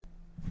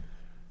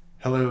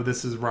Hello,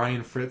 this is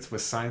Ryan Fritz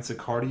with Science of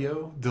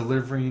Cardio,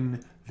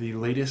 delivering the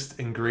latest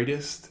and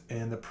greatest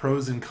and the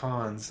pros and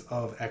cons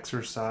of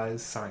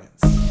exercise science.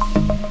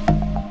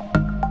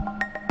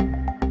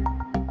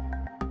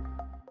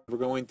 We're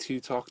going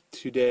to talk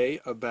today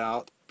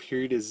about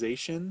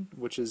periodization,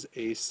 which is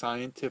a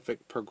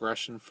scientific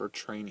progression for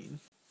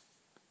training.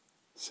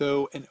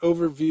 So, an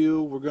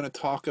overview, we're going to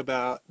talk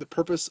about the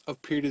purpose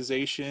of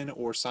periodization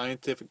or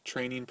scientific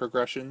training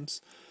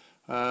progressions.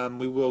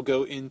 We will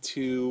go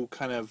into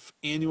kind of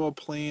annual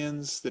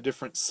plans, the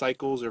different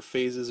cycles or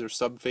phases or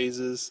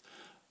subphases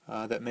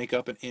that make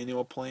up an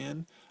annual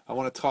plan. I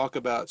want to talk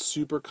about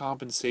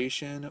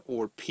supercompensation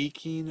or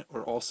peaking,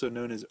 or also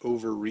known as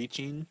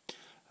overreaching.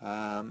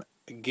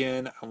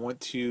 Again, I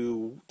want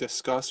to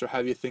discuss or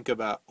have you think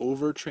about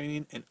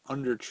overtraining and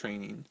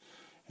undertraining.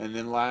 And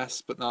then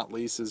last but not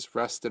least is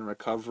rest and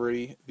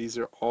recovery. These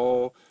are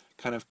all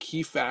kind of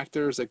key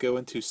factors that go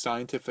into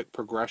scientific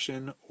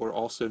progression, or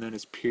also known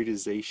as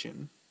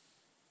periodization.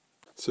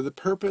 So the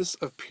purpose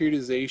of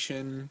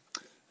periodization,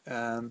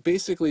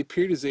 basically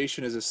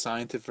periodization is a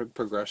scientific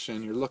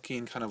progression. You're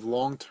looking kind of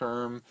long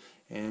term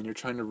and you're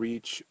trying to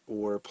reach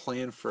or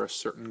plan for a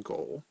certain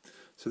goal.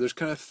 So there's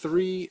kind of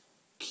three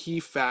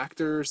key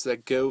factors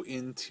that go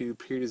into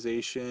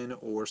periodization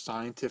or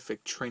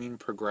scientific training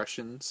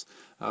progressions.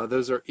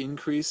 Those are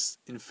increase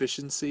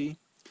efficiency,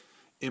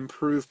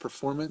 improve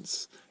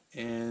performance,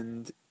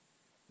 and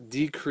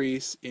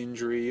decrease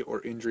injury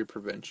or injury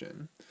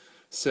prevention.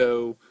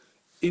 So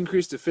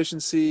increased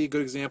efficiency,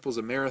 good example is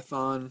a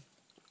marathon.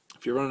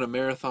 If you're running a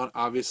marathon,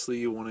 obviously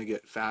you want to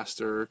get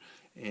faster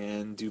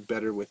and do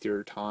better with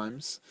your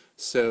times.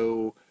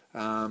 So,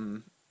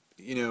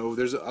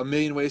 there's a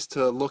million ways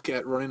to look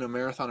at running a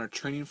marathon or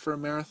training for a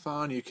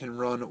marathon. You can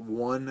run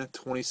one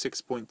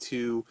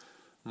 26.2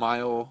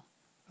 mile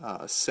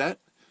set.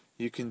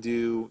 You can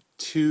do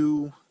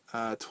two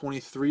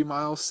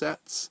 23-mile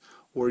sets,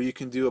 or you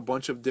can do a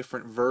bunch of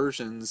different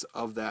versions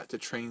of that to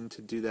train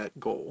to do that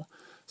goal.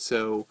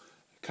 So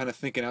kind of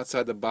thinking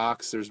outside the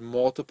box, there's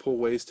multiple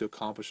ways to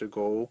accomplish a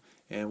goal,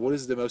 and what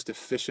is the most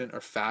efficient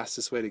or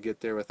fastest way to get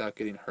there without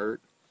getting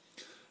hurt.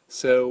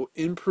 So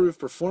improve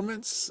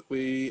performance,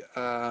 we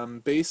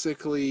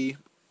basically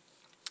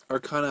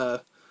are kind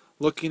of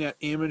looking at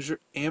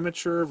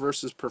amateur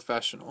versus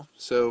professional.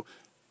 So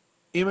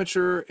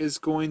amateur is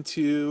going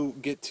to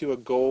get to a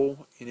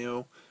goal,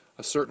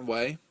 a certain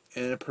way,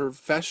 and a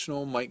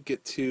professional might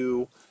get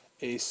to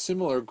a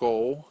similar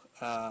goal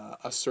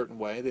a certain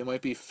way. They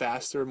might be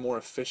faster, more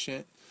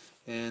efficient,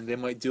 and they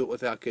might do it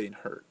without getting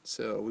hurt.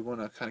 So we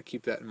want to kind of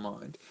keep that in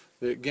mind.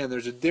 Again,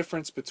 there's a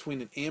difference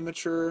between an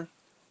amateur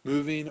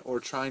moving or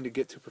trying to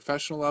get to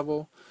professional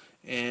level,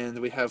 and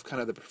we have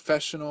kind of the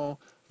professional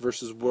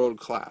versus world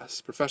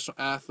class. Professional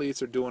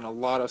athletes are doing a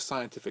lot of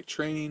scientific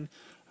training,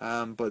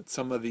 but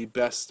some of the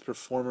best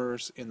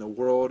performers in the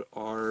world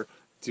are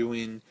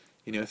doing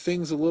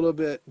things a little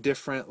bit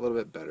different, a little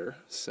bit better.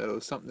 So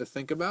something to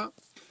think about.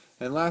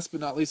 And last but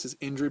not least is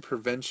injury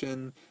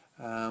prevention.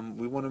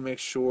 We want to make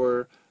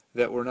sure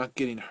that we're not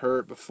getting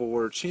hurt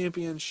before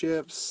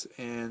championships,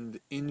 and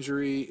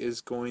injury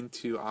is going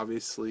to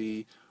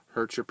obviously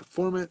hurt your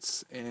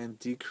performance and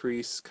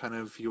decrease kind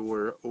of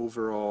your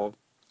overall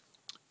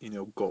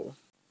goal.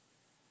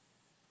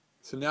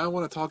 So now I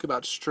want to talk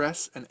about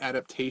stress and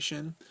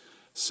adaptation.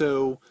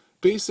 So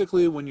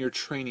basically when you're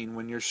training,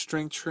 when you're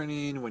strength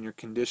training, when you're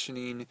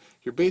conditioning,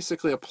 you're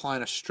basically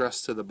applying a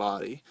stress to the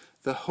body.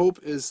 The hope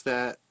is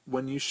that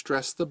when you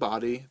stress the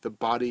body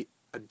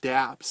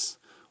adapts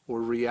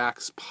or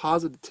reacts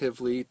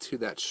positively to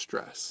that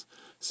stress.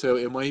 So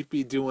it might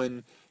be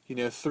doing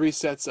 3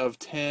 sets of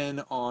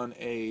 10 on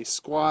a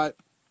squat,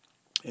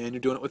 and you're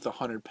doing it with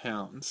 100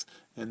 pounds.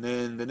 And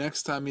then the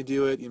next time you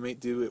do it, you might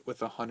do it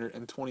with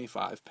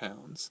 125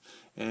 pounds.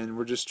 And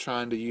we're just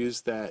trying to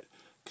use that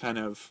kind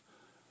of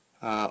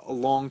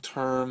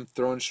long-term,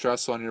 throwing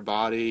stress on your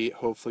body.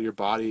 Hopefully your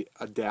body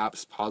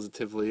adapts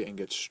positively and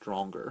gets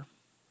stronger.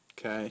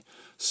 Okay,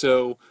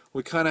 so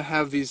we kind of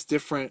have these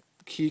different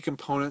key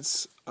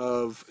components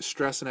of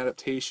stress and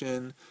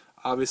adaptation.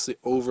 Obviously,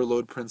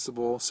 overload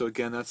principle. So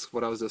again, that's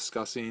what I was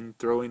discussing,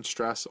 throwing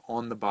stress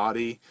on the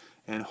body,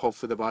 and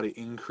hopefully the body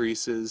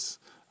increases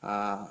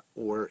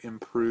or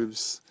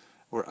improves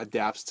or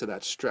adapts to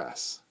that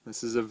stress.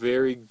 This is a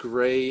very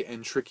gray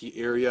and tricky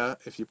area.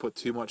 If you put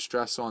too much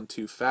stress on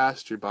too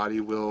fast, your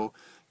body will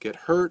get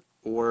hurt,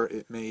 or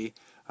it may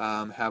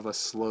have a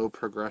slow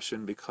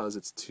progression because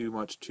it's too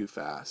much too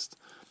fast.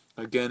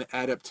 Again,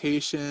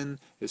 adaptation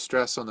is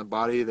stress on the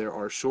body. There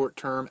are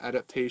short-term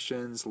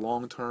adaptations,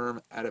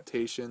 long-term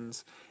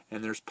adaptations,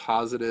 and there's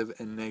positive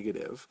and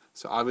negative.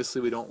 So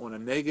obviously we don't want a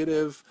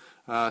negative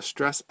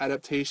stress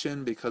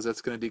adaptation, because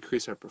that's going to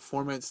decrease our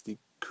performance,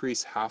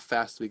 decrease how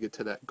fast we get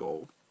to that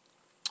goal.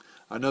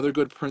 Another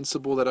good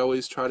principle that I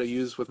always try to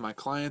use with my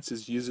clients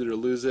is use it or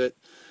lose it.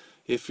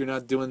 If you're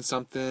not doing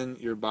something,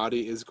 your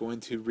body is going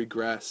to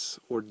regress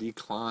or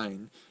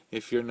decline.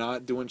 If you're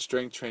not doing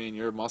strength training,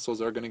 your muscles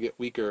are going to get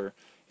weaker.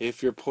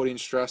 If you're putting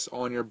stress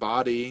on your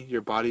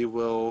body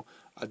will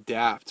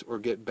adapt or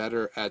get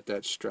better at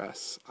that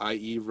stress,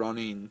 i.e.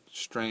 running,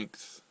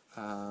 strength,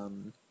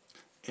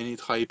 any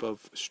type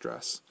of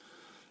stress.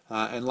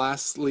 And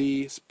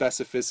lastly,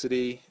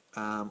 specificity.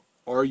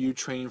 Are you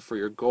training for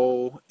your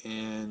goal,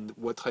 and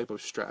what type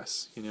of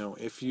stress?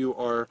 If you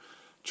are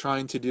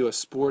trying to do a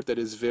sport that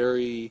is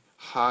very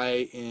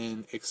high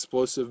in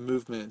explosive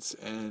movements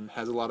and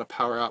has a lot of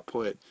power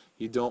output,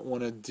 you don't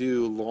want to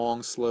do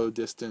long, slow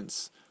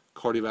distance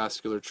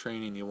cardiovascular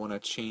training. You want to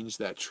change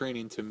that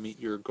training to meet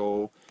your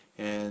goal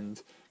and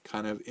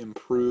kind of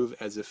improve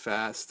as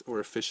fast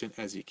or efficient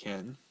as you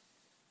can.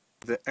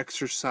 The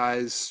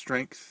exercise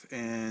strength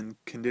and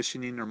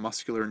conditioning or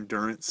muscular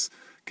endurance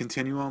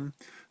continuum.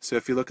 So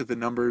if you look at the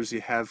numbers, you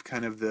have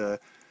kind of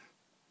the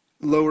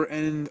lower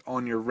end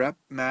on your rep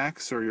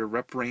max or your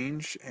rep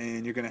range,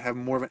 and you're going to have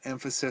more of an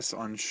emphasis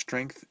on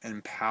strength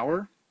and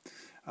power.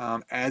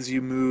 As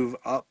you move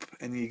up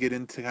and you get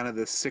into kind of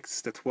the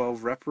 6 to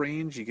 12 rep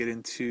range, you get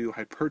into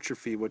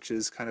hypertrophy, which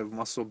is kind of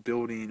muscle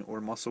building or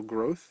muscle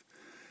growth.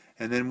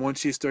 And then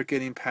once you start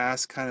getting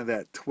past kind of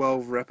that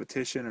 12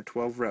 repetition or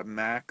 12 rep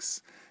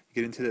max, you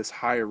get into this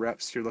higher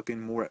reps, you're looking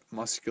more at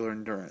muscular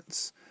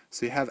endurance.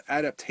 So you have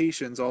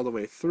adaptations all the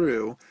way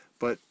through,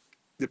 but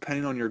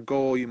depending on your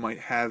goal, you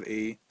might have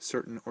a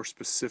certain or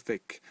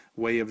specific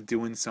way of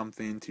doing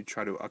something to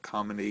try to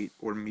accommodate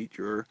or meet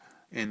your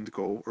end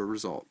goal or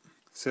result.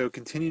 So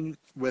continuing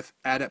with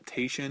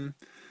adaptation,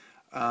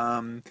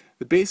 the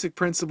basic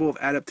principle of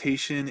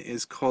adaptation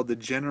is called the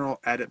general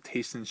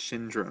adaptation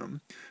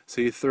syndrome. So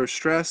you throw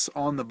stress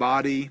on the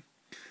body,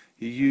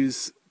 you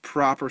use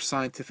proper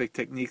scientific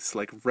techniques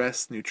like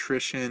rest,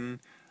 nutrition,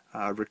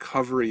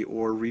 recovery,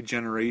 or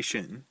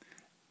regeneration,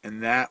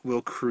 and that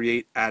will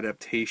create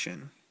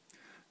adaptation.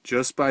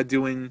 Just by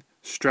doing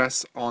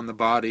stress on the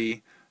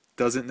body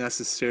doesn't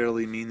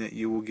necessarily mean that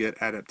you will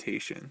get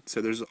adaptation.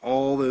 So there's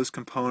all those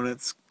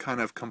components kind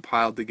of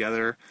compiled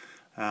together.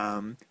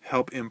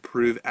 Help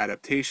improve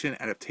adaptation.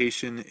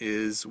 Adaptation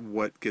is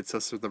what gets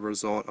us to the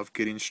result of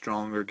getting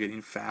stronger,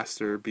 getting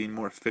faster, being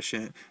more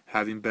efficient,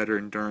 having better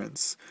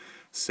endurance.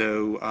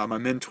 So my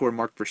mentor,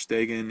 Mark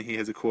Verstegen, he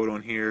has a quote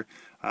on here,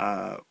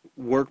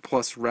 work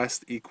plus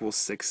rest equals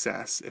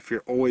success. If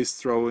you're always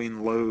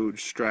throwing load,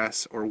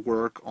 stress, or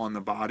work on the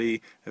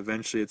body,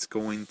 eventually it's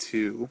going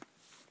to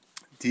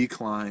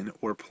decline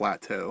or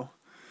plateau.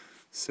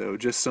 So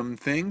just some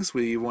things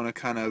we want to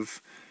kind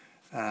of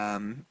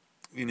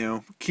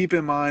keep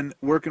in mind.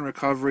 Work and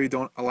recovery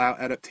don't allow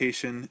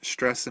adaptation.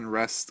 Stress and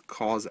rest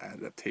cause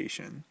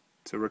adaptation.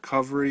 So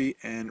recovery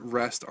and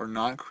rest are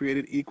not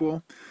created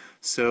equal.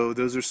 So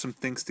those are some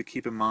things to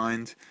keep in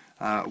mind.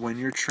 When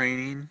you're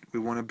training,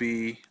 we want to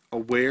be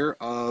aware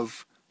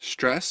of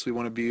stress. We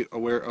want to be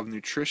aware of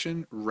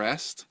nutrition,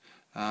 rest.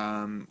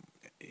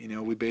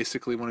 We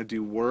basically want to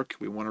do work.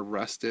 We want to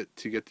rest it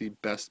to get the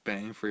best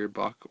bang for your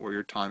buck or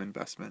your time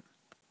investment.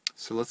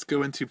 So let's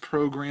go into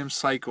program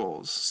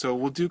cycles. So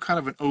we'll do kind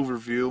of an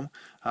overview.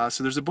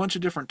 So there's a bunch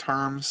of different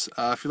terms.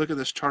 If you look at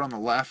this chart on the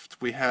left,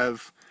 we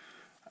have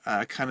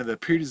kind of the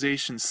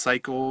periodization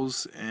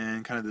cycles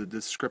and kind of the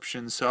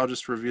descriptions. So I'll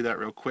just review that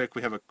real quick.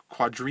 We have a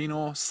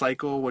quadrennial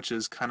cycle, which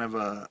is kind of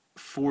a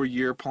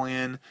 4-year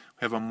plan.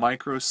 We have a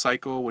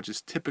microcycle, which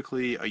is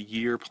typically a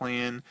year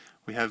plan.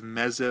 We have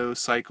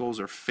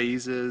mesocycles or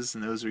phases,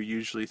 and those are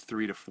usually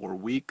 3 to 4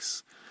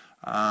 weeks.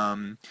 We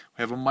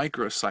have a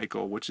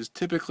microcycle, which is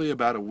typically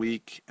about a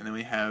week, and then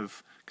we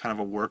have kind of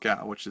a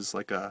workout, which is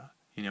like a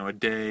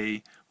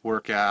day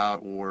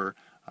workout or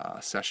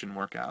a session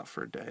workout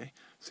for a day.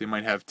 So you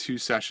might have 2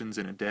 sessions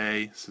in a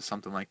day, so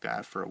something like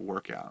that for a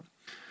workout.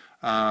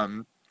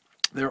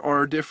 There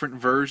are different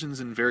versions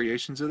and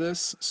variations of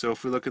this. So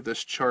if we look at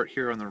this chart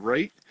here on the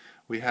right,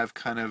 we have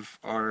kind of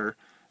our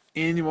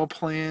annual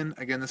plan.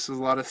 Again, this is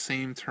a lot of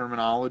same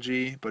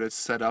terminology, but it's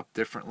set up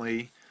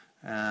differently.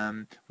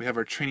 We have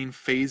our training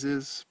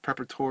phases: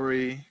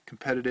 preparatory,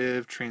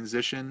 competitive,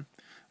 transition.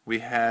 We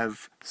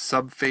have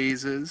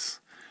sub-phases,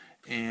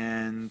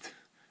 and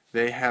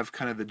they have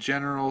kind of the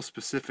general,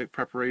 specific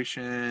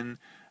preparation,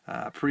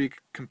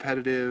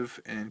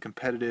 pre-competitive and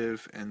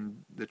competitive,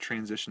 and the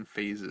transition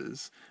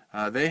phases.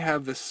 They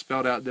have this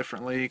spelled out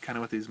differently, kind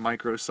of with these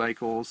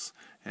microcycles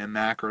and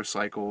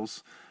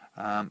macrocycles.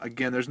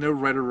 Again, there's no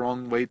right or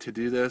wrong way to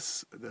do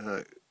this.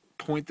 The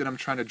point that I'm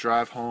trying to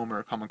drive home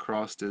or come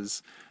across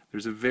is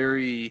there's a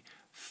very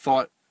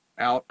thought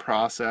out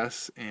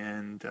process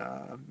and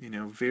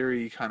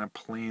very kind of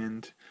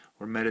planned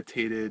or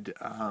meditated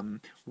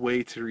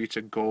way to reach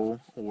a goal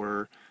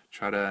or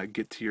try to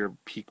get to your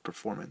peak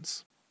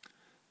performance.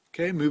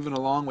 Okay, moving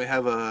along, we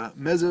have a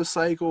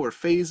mesocycle or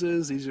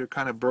phases. These are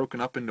kind of broken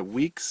up into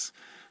weeks.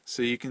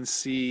 So you can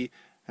see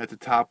at the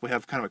top we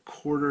have kind of a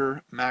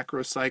quarter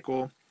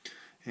macrocycle,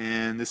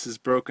 and this is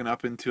broken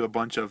up into a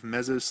bunch of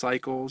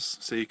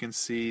mesocycles. So you can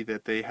see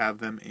that they have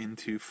them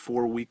into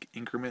 4-week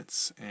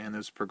increments, and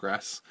those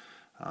progress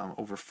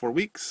over 4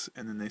 weeks,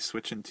 and then they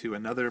switch into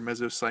another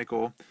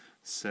mesocycle.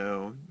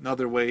 So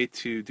another way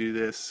to do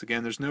this,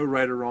 again, there's no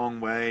right or wrong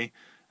way.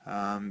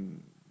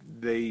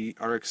 They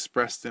are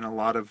expressed in a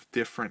lot of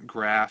different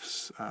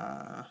graphs.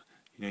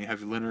 You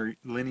have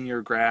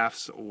linear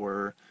graphs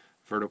or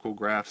vertical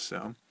graphs.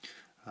 So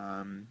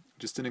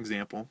just an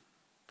example.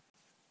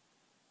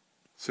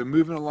 So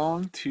moving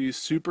along to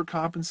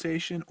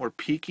supercompensation or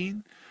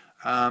peaking.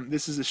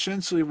 This is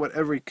essentially what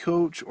every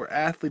coach or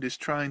athlete is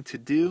trying to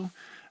do.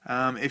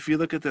 If you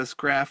look at this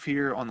graph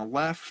here on the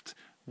left,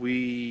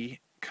 we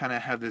kind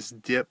of have this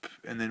dip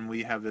and then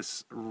we have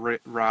this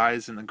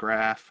rise in the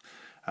graph.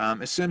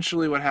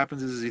 Essentially what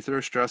happens is you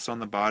throw stress on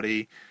the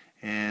body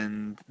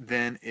and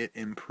then it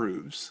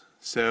improves.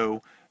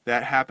 So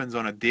that happens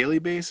on a daily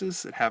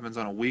basis, it happens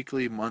on a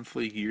weekly,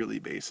 monthly, yearly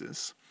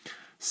basis.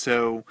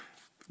 So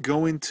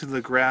going to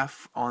the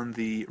graph on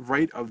the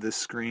right of this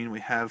screen, we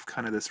have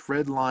kind of this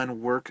red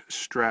line work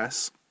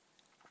stress,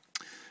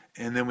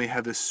 and then we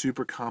have this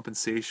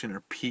supercompensation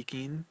or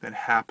peaking that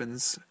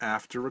happens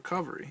after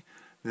recovery.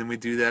 Then we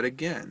do that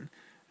again.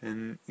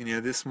 And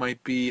this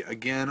might be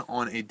again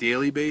on a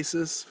daily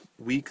basis,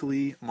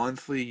 weekly,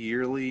 monthly,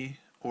 yearly,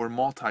 or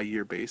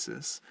multi-year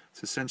basis.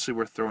 So essentially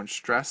we're throwing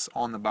stress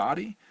on the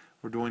body,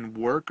 we're doing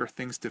work or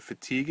things to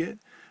fatigue it,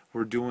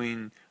 we're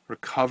doing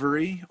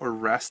recovery or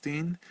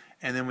resting,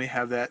 and then we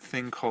have that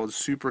thing called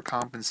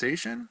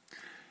supercompensation.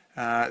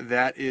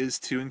 That is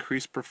to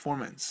increase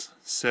performance.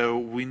 So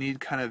we need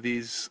kind of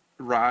these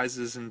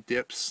rises and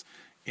dips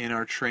in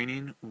our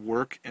training,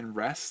 work and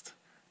rest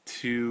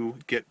to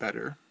get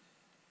better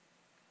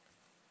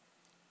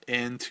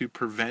and to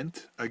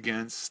prevent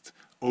against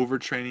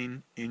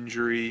overtraining,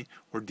 injury,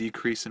 or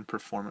decrease in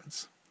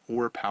performance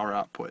or power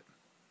output.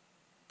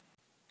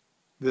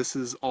 This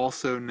is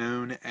also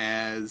known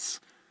as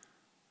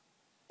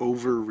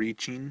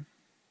overreaching.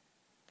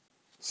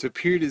 So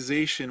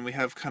periodization, we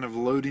have kind of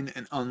loading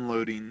and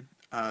unloading.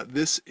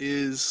 This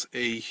is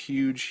a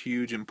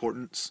huge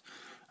importance.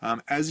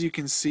 As you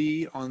can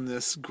see on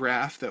this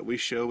graph that we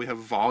show, we have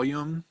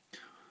volume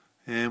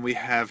and we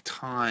have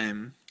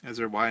time as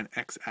our y and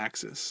x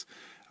axis.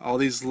 All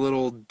these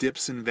little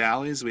dips and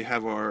valleys, we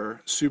have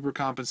our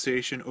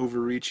supercompensation,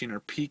 overreaching,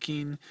 or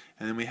peaking,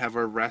 and then we have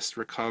our rest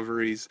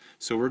recoveries.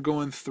 So we're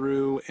going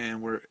through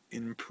and we're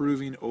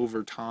improving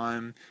over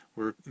time,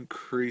 we're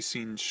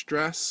increasing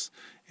stress,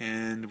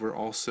 and we're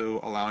also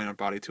allowing our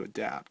body to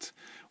adapt.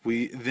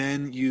 We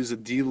then use a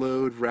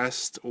deload,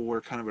 rest, or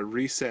kind of a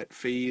reset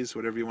phase,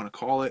 whatever you want to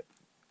call it,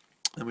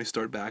 and we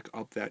start back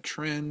up that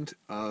trend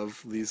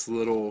of these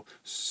little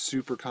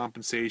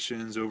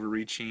supercompensations,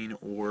 overreaching,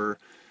 or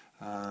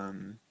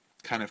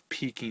kind of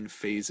peaking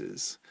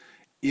phases.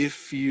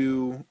 If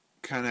you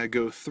kind of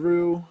go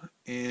through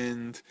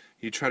and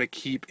you try to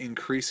keep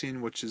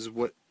increasing, which is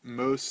what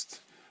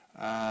most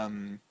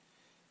kind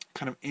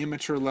of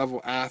amateur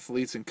level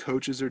athletes and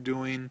coaches are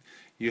doing,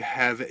 you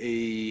have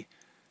a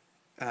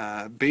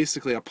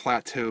basically a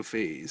plateau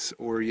phase,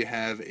 or you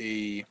have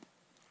a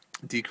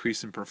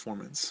decrease in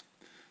performance.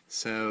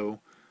 So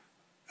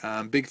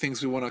big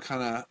things we want to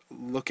kind of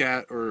look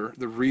at, or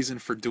the reason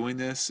for doing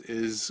this,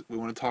 is we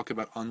want to talk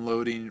about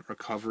unloading,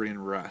 recovery,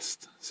 and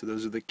rest. So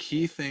those are the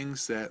key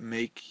things that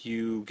make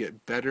you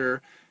get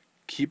better,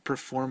 keep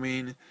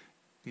performing,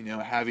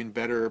 having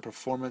better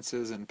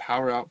performances and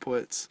power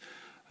outputs,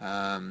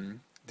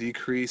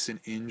 decrease in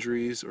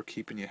injuries, or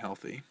keeping you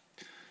healthy.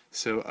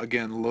 So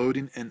again,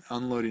 loading and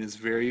unloading is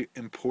very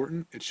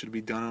important. It should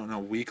be done on a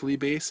weekly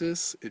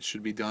basis. It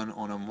should be done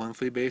on a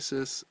monthly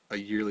basis, a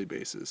yearly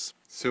basis.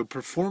 So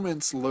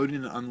performance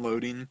loading and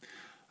unloading,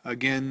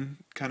 again,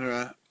 kind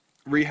of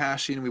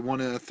rehashing, we want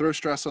to throw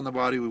stress on the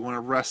body, we want to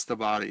rest the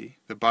body.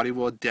 The body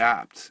will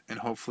adapt and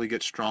hopefully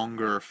get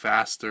stronger,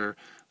 faster,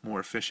 more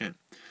efficient.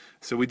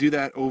 So we do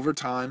that over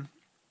time.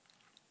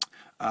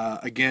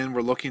 Again,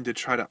 we're looking to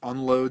try to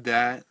unload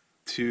that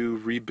to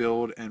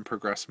rebuild and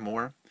progress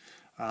more.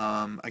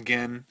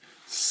 Again,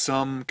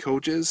 some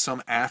coaches,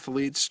 some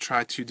athletes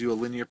try to do a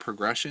linear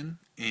progression,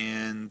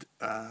 and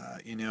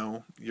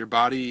your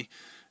body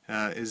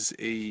is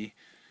a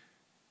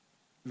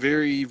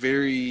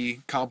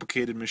very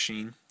complicated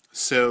machine.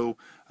 So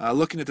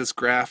looking at this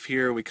graph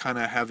here, we kind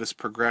of have this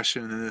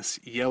progression in this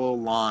yellow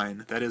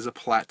line that is a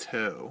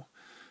plateau.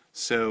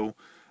 So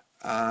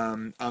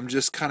I'm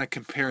just kind of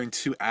comparing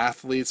two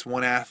athletes.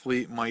 One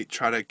athlete might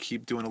try to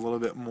keep doing a little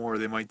bit more.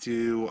 They might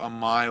do a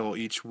mile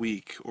each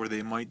week, or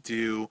they might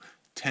do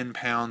 10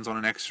 pounds on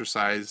an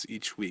exercise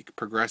each week,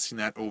 progressing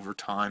that over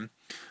time.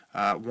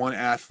 One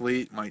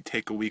athlete might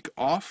take a week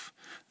off.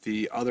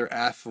 The other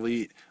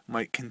athlete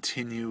might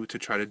continue to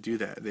try to do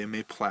that. They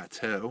may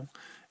plateau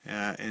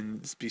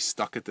and be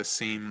stuck at the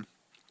same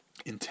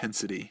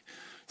intensity.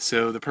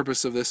 So the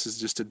purpose of this is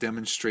just to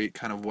demonstrate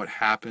kind of what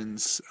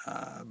happens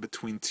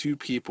between two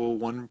people,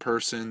 one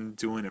person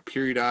doing a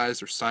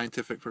periodized or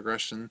scientific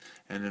progression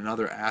and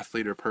another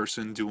athlete or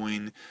person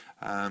doing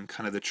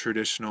kind of the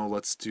traditional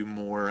let's do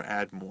more,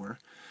 add more.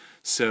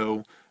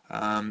 So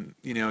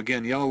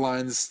again, yellow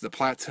lines, the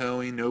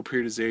plateauing, no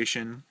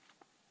periodization.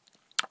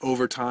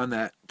 over time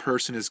that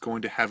person is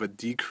going to have a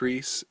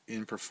decrease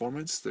in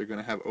performance. They're going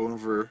to have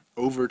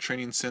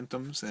overtraining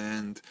symptoms,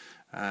 and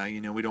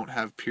we don't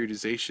have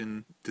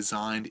periodization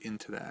designed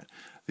into that.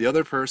 The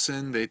other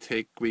person, they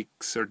take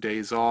weeks or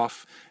days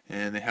off,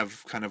 and they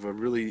have kind of a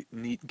really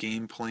neat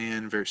game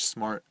plan, very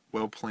smart,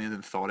 well planned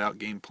and thought out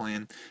game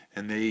plan,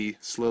 and they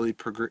slowly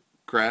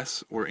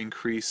progress or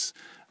increase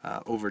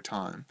over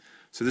time.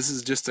 So this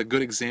is just a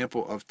good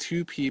example of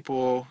two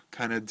people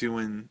kind of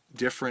doing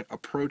different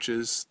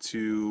approaches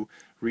to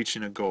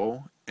reaching a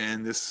goal,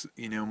 and this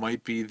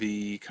might be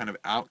the kind of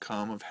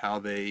outcome of how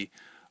they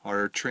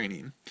are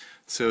training.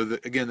 So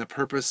again, the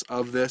purpose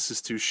of this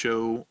is to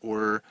show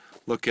or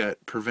look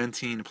at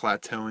preventing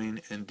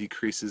plateauing and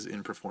decreases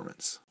in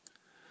performance.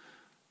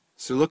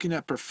 So looking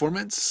at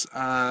performance,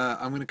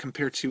 I'm going to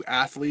compare two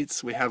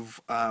athletes. We have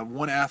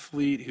one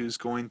athlete who's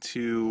going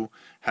to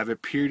have a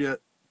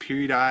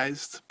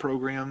periodized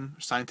program,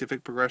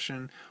 scientific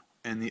progression,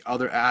 and the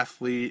other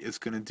athlete is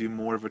going to do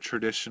more of a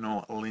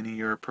traditional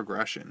linear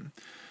progression.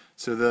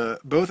 So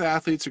both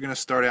athletes are going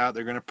to start out,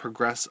 they're going to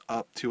progress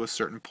up to a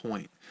certain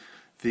point.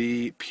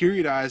 The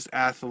periodized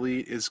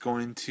athlete is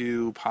going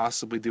to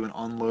possibly do an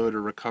unload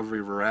or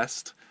recovery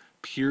rest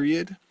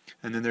period,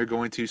 and then they're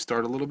going to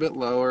start a little bit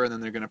lower, and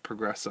then they're going to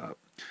progress up.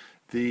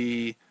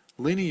 The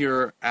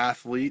linear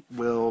athlete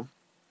will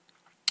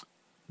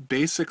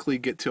basically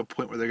get to a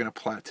point where they're going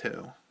to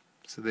plateau.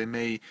 So they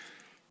may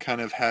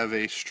kind of have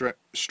a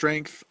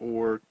strength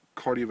or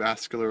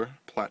cardiovascular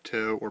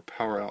plateau or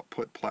power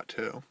output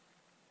plateau.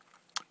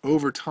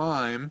 Over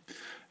time,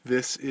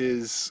 this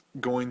is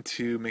going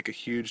to make a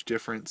huge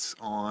difference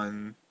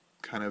on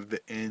kind of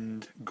the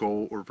end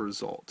goal or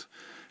result.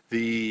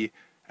 The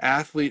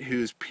athlete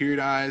who's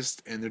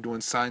periodized and they're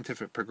doing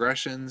scientific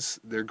progressions,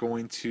 they're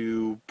going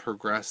to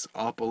progress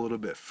up a little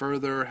bit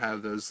further,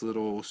 have those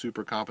little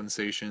super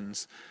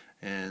compensations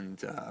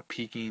and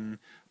peaking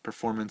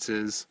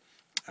performances.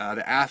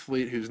 The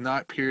athlete who's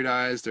not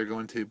periodized, they're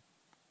going to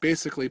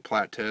basically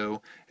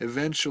plateau.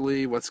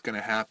 Eventually what's going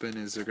to happen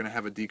is they're going to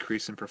have a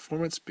decrease in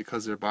performance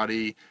because their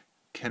body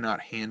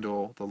cannot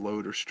handle the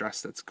load or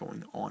stress that's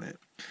going on it.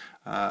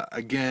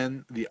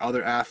 Again, the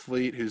other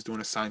athlete who's doing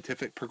a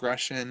scientific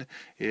progression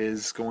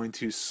is going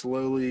to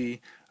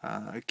slowly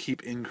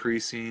keep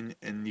increasing,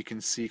 and you can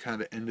see kind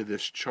of the end of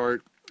this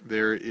chart.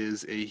 There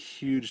is a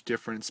huge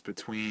difference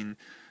between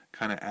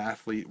kind of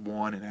athlete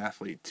 1 and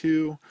athlete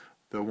 2.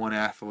 The one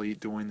athlete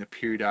doing the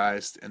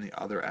periodized and the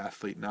other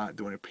athlete not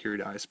doing a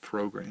periodized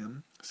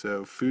program.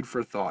 So food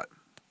for thought.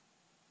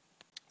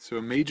 So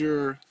a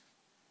major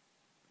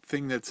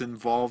thing that's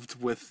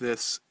involved with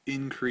this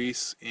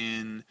increase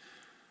in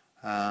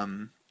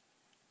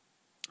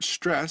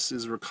stress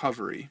is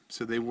recovery.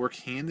 So they work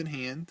hand in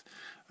hand.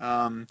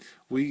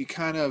 We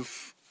kind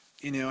of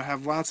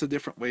have lots of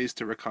different ways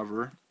to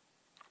recover.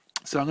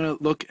 So I'm going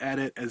to look at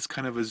it as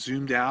kind of a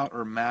zoomed out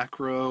or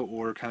macro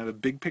or kind of a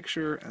big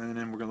picture, and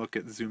then we're going to look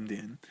at zoomed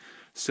in.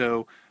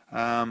 So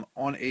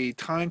on a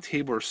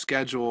timetable or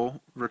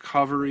schedule,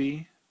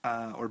 recovery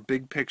or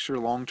big picture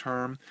long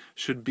term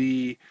should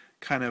be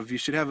kind of, you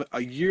should have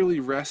a yearly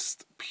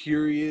rest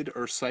period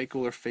or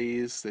cycle or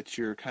phase that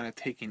you're kind of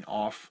taking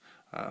off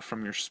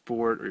from your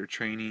sport or your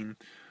training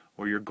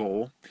or your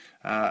goal.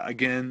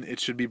 Again, it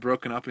should be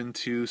broken up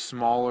into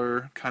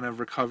smaller kind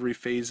of recovery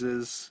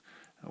phases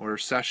or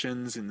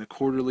sessions in the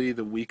quarterly,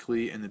 the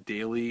weekly, and the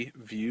daily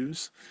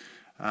views.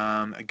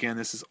 Again,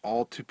 this is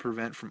all to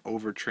prevent from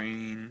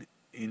overtraining,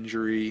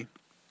 injury,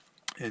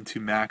 and to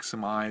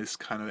maximize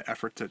kind of the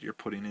efforts that you're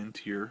putting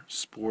into your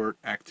sport,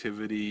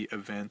 activity,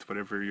 event,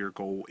 whatever your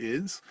goal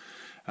is.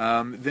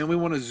 Then we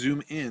want to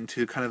zoom in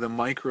to kind of the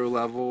micro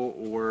level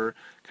or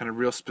kind of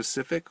real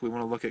specific. We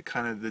want to look at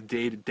kind of the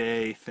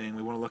day-to-day thing.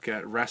 We want to look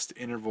at rest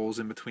intervals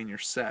in between your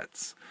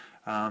sets.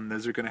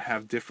 Those are going to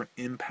have different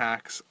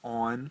impacts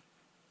on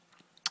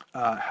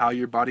how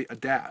your body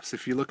adapts.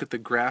 If you look at the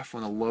graph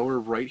on the lower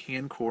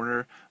right-hand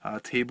corner,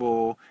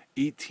 table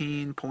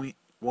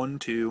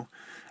 18.12,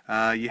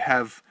 you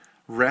have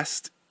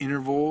rest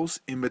intervals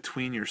in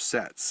between your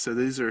sets. So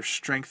these are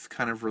strength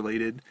kind of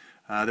related.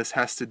 This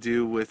has to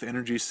do with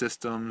energy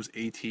systems,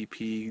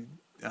 ATP,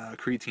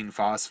 creatine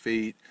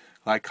phosphate,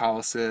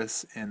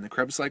 glycolysis, and the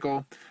Krebs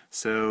cycle.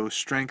 So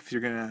strength,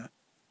 you're going to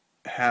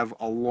have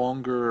a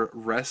longer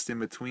rest in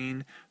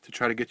between to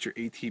try to get your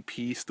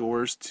ATP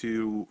stores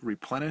to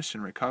replenish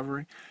and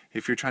recovery.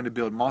 If you're trying to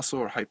build muscle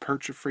or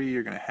hypertrophy,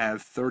 you're going to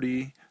have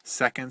 30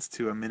 seconds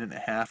to a minute and a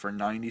half or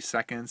 90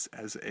 seconds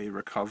as a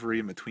recovery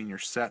in between your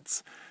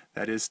sets.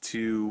 That is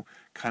to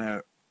kind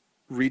of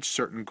reach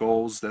certain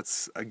goals.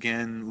 That's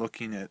again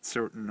looking at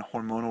certain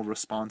hormonal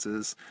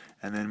responses,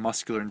 and then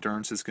muscular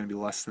endurance is going to be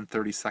less than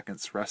 30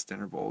 seconds rest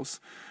intervals.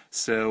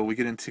 So we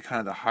get into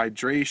kind of the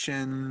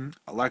hydration,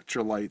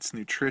 electrolytes,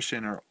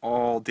 nutrition are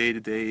all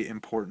day-to-day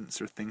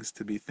importance or things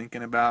to be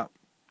thinking about.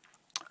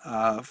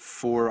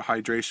 For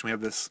hydration, we have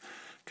this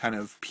kind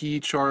of P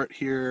chart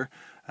here.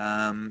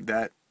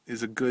 That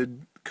is a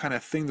good kind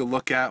of thing to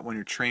look at when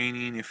you're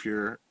training. If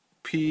your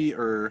P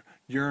or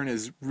urine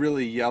is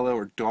really yellow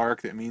or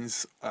dark, that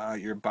means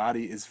your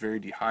body is very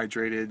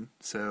dehydrated.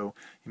 So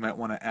you might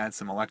want to add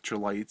some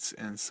electrolytes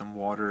and some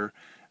water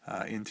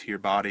into your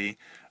body.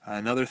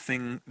 Another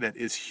thing that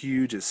is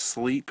huge is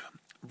sleep.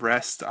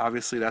 Rest,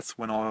 obviously, that's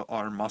when all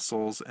our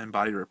muscles and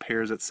body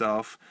repairs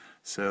itself.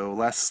 So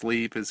less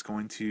sleep is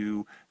going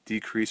to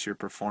decrease your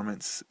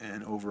performance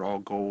and overall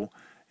goal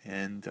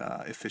and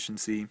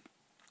efficiency.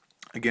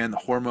 Again, the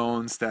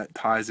hormones that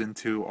ties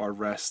into our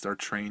rest, our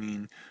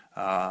training.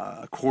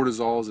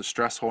 Cortisol is a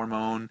stress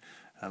hormone.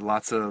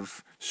 Lots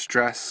of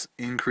stress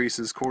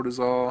increases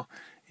cortisol,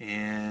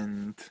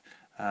 and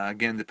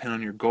again, depending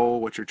on your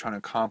goal, what you're trying to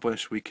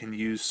accomplish, we can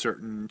use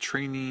certain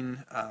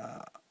training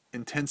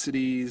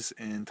intensities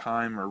and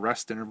time or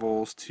rest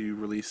intervals to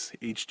release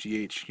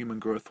HGH, human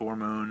growth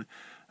hormone,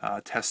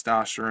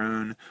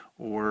 testosterone,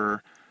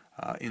 or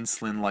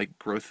insulin-like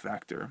growth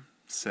factor.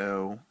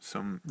 So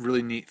some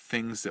really neat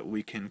things that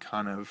we can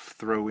kind of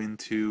throw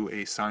into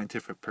a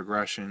scientific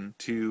progression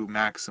to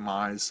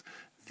maximize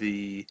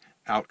the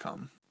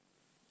outcome.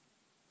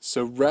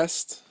 So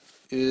rest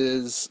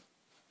is,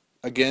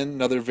 again,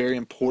 another very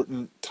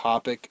important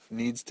topic,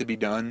 needs to be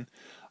done.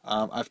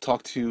 I've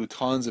talked to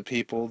tons of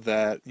people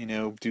that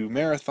do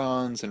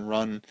marathons and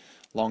run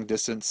long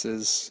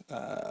distances,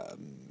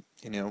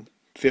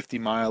 50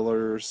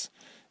 milers,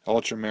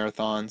 ultra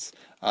marathons.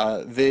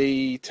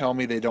 They tell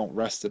me they don't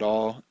rest at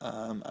all.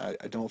 I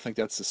don't think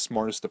that's the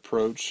smartest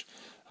approach.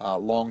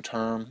 Long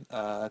term,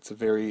 it's a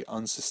very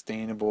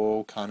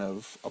unsustainable kind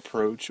of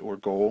approach or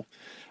goal.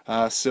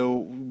 So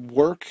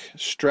work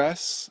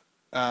stress,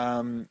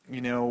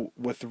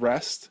 with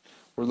rest,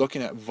 we're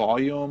looking at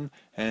volume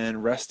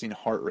and resting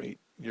heart rate.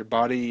 Your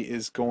body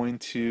is going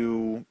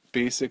to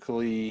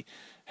basically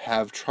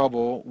have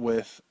trouble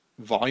with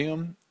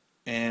volume,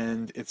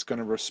 and it's going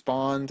to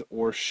respond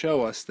or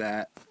show us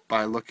that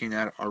by looking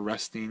at our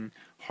resting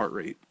heart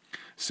rate.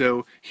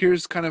 So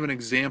here's kind of an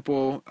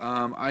example.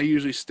 I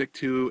usually stick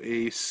to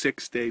a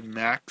 6-day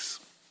max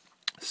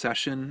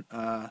session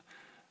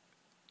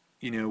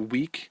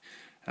week.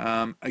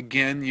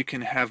 Again, you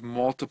can have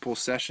multiple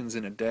sessions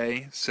in a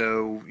day,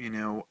 so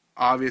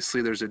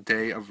obviously there's a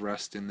day of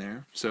rest in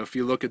there. So if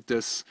you look at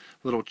this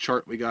little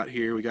chart we got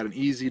here, we got an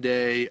easy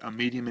day, a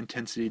medium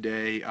intensity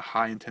day, a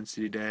high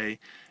intensity day,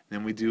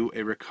 then we do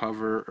a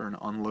recover or an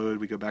unload.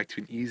 We go back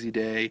to an easy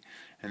day,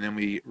 and then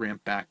we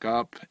ramp back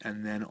up,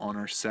 and then on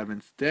our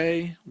 7th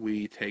day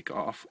we take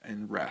off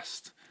and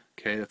rest.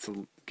 Okay, that's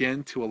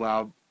again to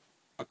allow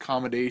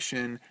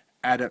accommodation,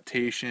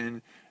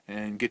 adaptation,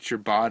 and get your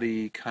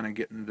body kind of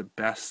getting the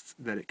best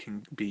that it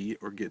can be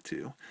or get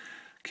to.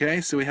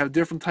 Okay, so we have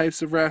different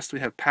types of rest. We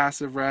have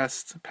passive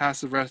rest.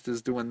 Passive rest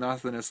is doing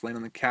nothing. It's laying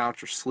on the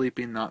couch or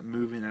sleeping, not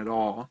moving at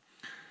all.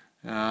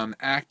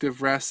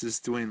 Active rest is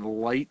doing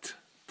light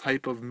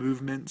type of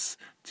movements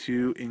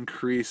to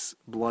increase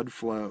blood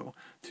flow,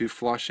 to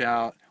flush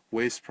out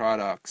waste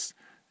products,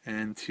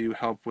 and to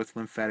help with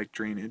lymphatic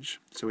drainage.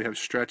 So we have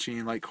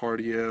stretching, light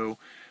cardio,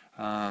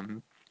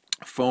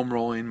 foam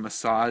rolling,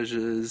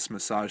 massages,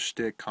 massage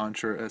stick,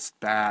 contrast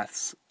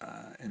baths,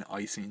 and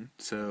icing.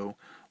 So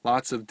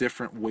lots of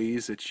different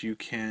ways that you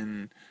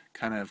can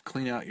kind of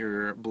clean out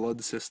your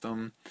blood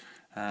system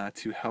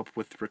to help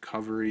with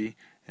recovery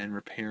and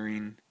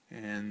repairing,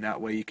 and that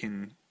way you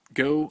can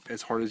go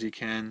as hard as you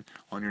can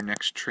on your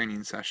next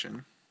training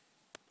session.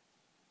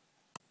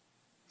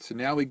 So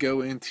now we go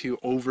into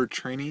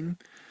overtraining.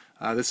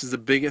 This is the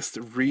biggest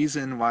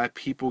reason why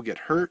people get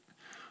hurt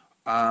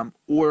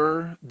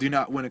or do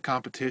not win a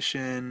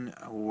competition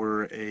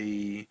or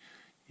a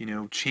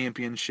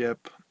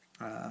championship.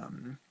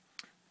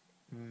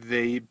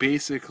 They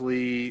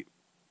basically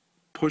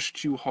push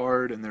too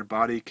hard and their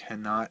body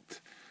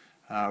cannot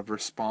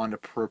respond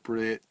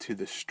appropriate to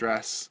the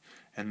stress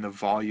and the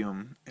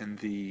volume and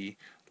the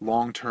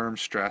long-term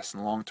stress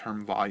and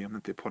long-term volume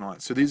that they put on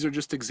it. So these are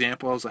just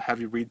examples. I'll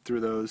have you read through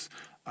those.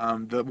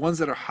 The ones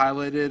that are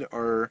highlighted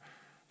are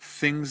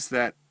things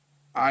that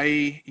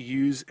I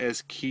use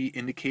as key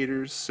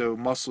indicators. So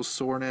muscle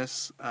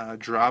soreness,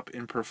 drop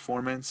in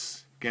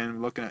performance,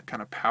 again looking at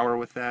kind of power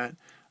with that.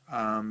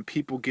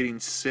 People getting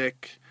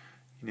sick,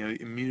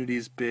 immunity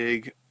is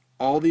big.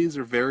 All these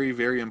are very,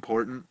 very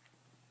important.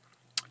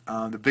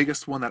 The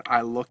biggest one that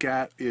I look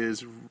at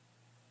is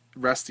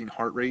resting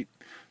heart rate.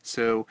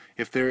 So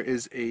if there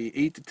is a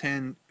 8 to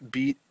 10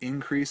 beat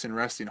increase in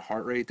resting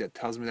heart rate, that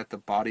tells me that the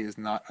body is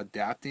not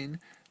adapting.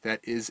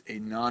 That is a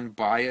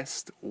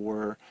non-biased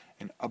or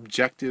an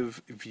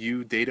objective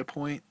view data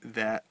point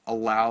that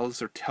allows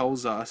or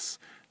tells us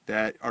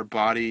that our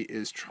body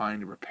is trying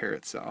to repair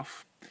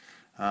itself.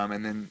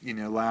 And then,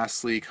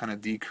 lastly, kind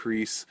of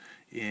decrease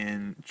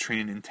in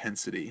training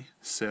intensity.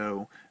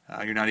 So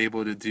you're not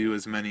able to do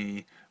as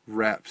many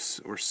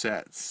reps or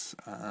sets.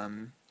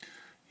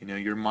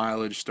 Your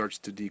mileage starts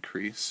to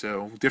decrease.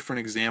 So different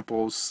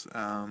examples,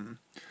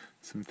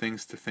 some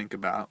things to think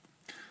about.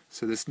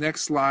 So this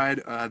next slide,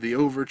 the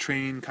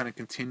overtraining kind of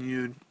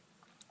continued.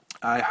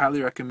 I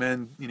highly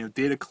recommend,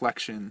 data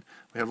collection.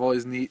 We have all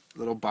these neat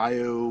little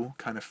bio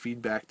kind of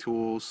feedback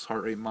tools,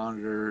 heart rate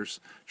monitors,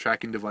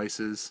 tracking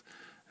devices.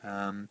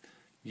 Um,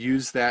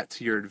 Use that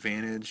to your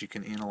advantage. You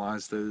can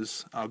analyze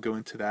those. I'll go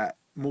into that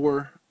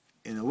more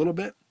in a little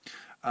bit.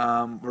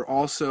 We're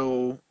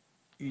also,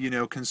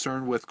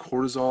 concerned with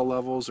cortisol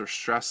levels or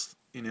stress,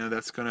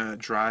 that's going to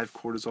drive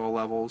cortisol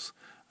levels.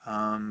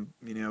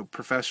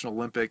 Professional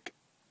Olympic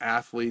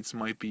athletes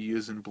might be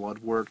using blood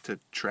work to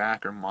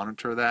track or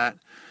monitor that.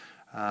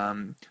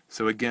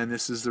 So again,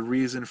 this is the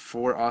reason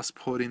for us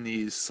putting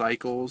these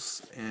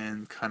cycles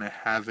and kind of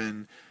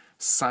having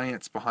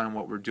science behind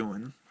what we're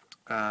doing.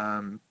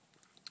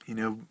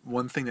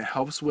 One thing that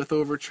helps with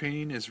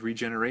overtraining is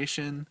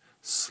regeneration,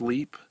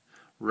 sleep,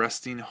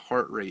 resting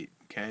heart rate.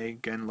 Okay,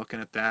 again, looking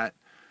at that.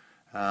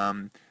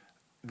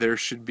 There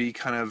should be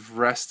kind of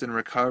rest and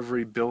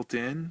recovery built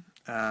in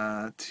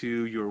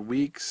to your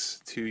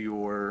weeks, to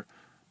your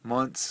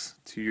months,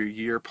 to your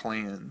year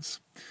plans.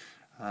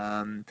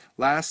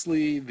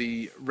 Lastly,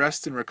 the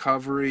rest and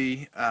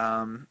recovery.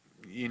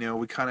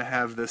 We kind of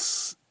have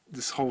this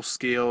whole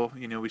scale.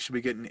 We should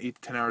be getting 8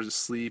 to 10 hours of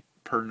sleep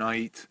per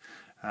night.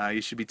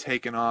 You should be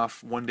taking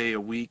off 1 day a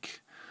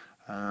week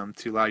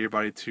to allow your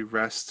body to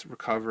rest,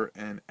 recover,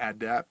 and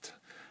adapt.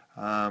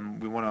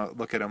 We want to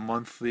look at a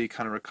monthly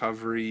kind of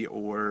recovery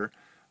or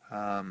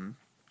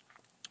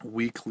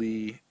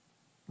weekly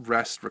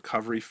rest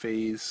recovery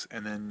phase,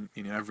 and then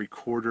every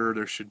quarter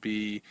there should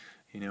be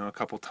a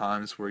couple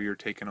times where you're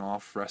taking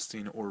off,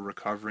 resting or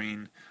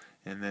recovering,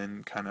 and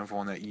then kind of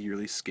on that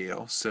yearly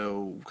scale.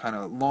 So kind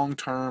of long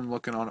term,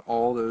 looking on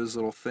all those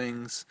little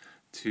things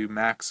to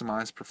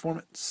maximize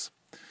performance.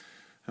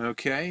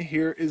 Okay,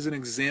 here is an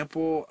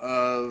example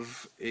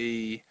of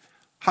a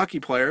hockey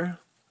player,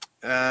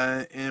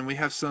 and we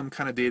have some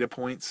kind of data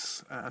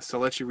points, so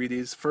I'll let you read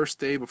these. First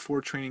day before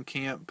training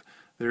camp,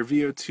 their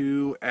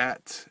VO2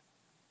 at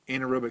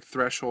anaerobic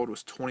threshold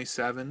was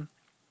 27.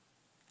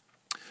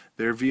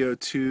 Their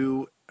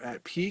VO2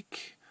 at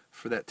peak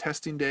for that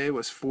testing day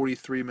was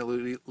 43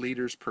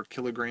 milliliters per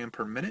kilogram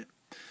per minute.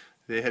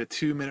 They had a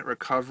 2-minute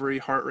recovery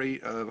heart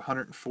rate of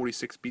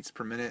 146 beats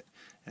per minute,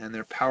 and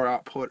their power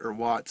output or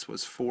watts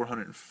was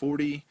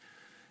 440.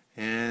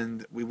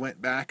 And we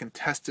went back and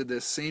tested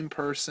this same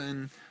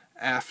person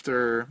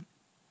after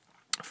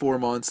 4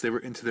 months. They were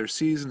into their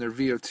season. Their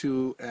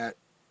VO2 at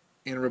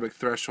anaerobic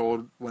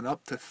threshold went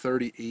up to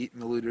 38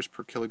 milliliters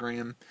per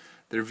kilogram.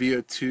 Their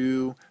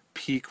VO2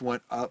 peak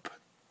went up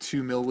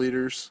 2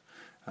 milliliters.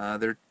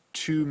 Their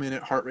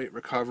 2-minute heart rate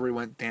recovery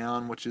went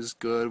down, which is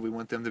good. We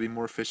want them to be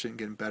more efficient and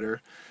getting better.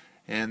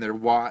 And their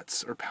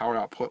watts or power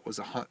output was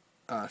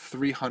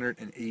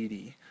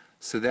 380.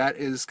 So that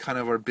is kind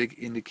of our big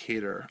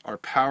indicator. Our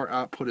power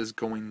output is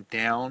going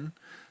down.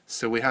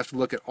 So we have to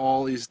look at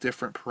all these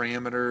different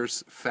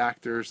parameters,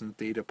 factors, and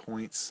data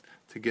points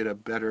to get a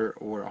better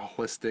or a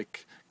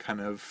holistic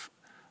kind of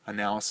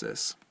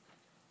analysis.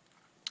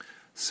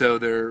 So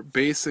their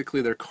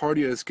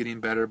cardio is getting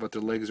better, but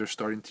their legs are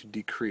starting to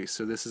decrease.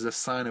 So this is a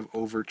sign of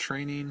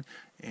overtraining,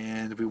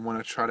 and we want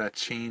to try to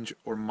change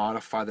or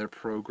modify their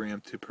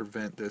program to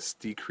prevent this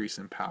decrease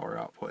in power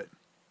output.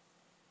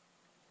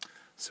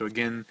 So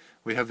again,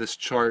 we have this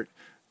chart,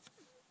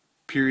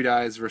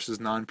 periodized versus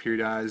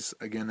non-periodized.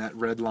 Again, that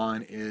red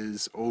line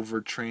is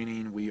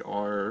overtraining. We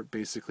are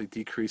basically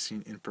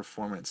decreasing in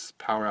performance.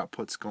 Power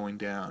output's going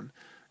down.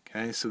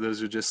 Okay, so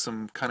those are just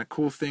some kind of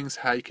cool things,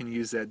 how you can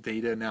use that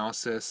data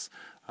analysis.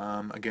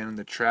 Again,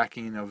 the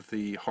tracking of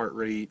the heart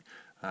rate,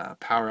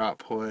 power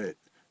output,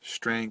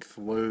 strength,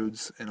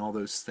 loads, and all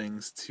those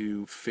things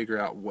to figure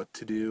out what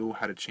to do,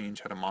 how to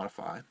change, how to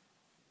modify.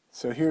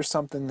 So here's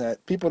something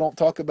that people don't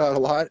talk about a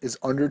lot is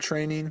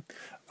undertraining.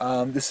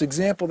 This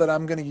example that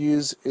I'm going to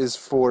use is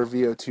for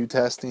VO2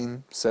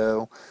 testing,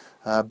 so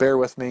bear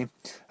with me.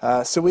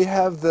 So we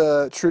have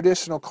the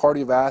traditional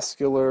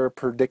cardiovascular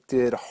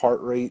predicted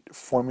heart rate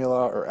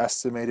formula or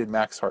estimated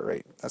max heart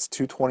rate. That's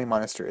 220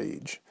 minus your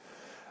age.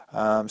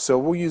 So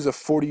we'll use a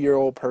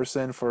 40-year-old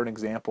person for an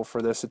example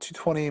for this. So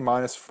 220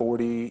 minus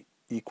 40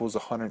 equals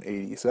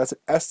 180. So that's an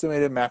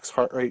estimated max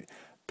heart rate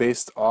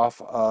based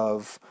off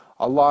of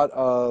a lot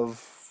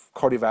of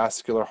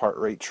cardiovascular heart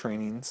rate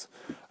trainings.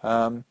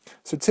 So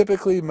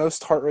typically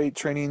most heart rate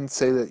trainings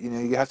say that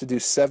you have to do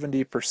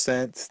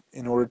 70%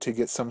 in order to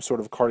get some sort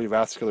of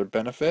cardiovascular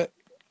benefit.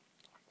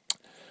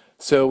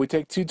 So we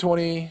take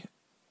 220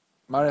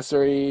 minus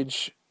their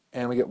age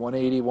and we get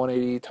 180.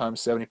 180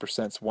 times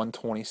 70% is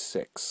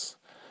 126.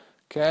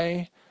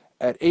 Okay,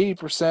 at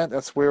 80%,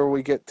 that's where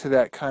we get to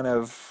that kind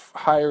of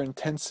higher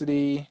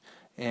intensity,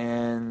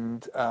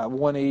 and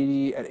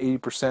 180 at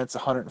 80% is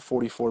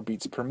 144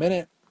 beats per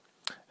minute.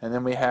 And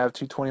then we have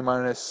 220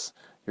 minus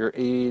your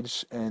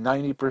age and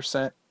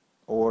 90%,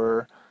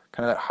 or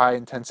kind of that high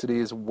intensity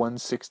is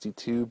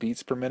 162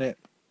 beats per minute.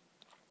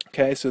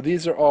 Okay, so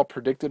these are all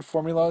predicted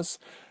formulas.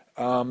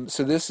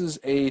 So this is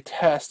a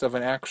test of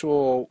an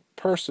actual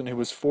person who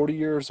was 40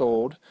 years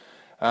old.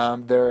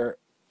 Their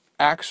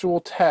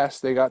actual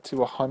test, they got to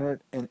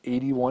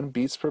 181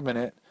 beats per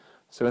minute.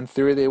 So in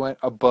theory, they went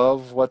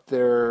above what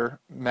their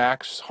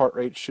max heart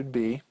rate should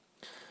be.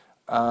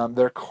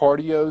 Their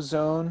cardio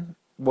zone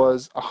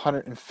was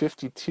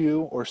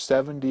 152 or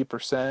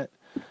 70%,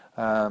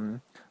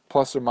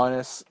 plus or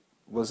minus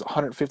was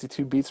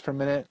 152 beats per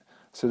minute.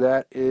 So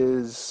that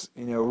is,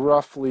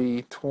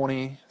 roughly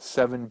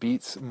 27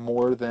 beats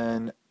more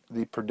than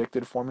the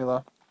predicted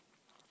formula.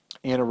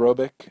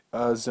 Anaerobic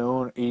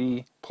zone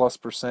 80 plus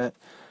percent,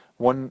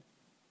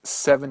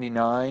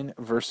 179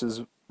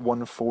 versus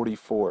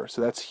 144.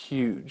 So that's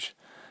huge.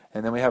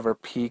 And then we have our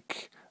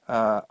peak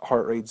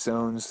heart rate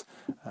zones.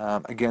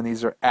 Again,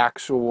 these are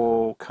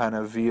actual kind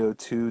of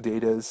VO2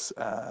 datas.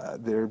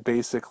 They're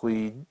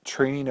basically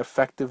training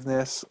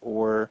effectiveness,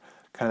 or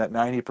kind of that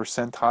 90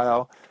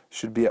 percentile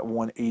should be at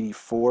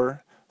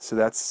 184. So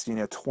that's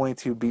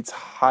 22 beats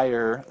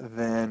higher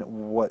than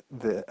what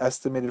the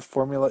estimated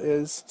formula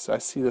is. So I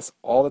see this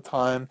all the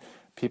time.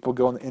 People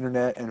go on the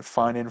internet and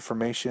find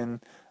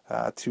information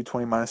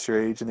 220 minus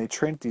your age, and they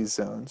train at these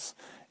zones,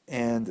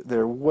 and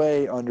they're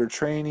way under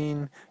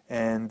training.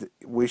 And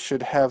we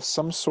should have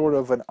some sort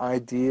of an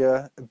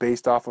idea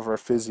based off of our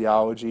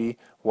physiology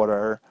what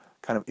our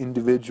kind of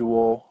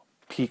individual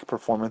peak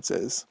performance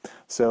is.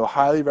 So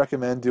highly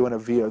recommend doing a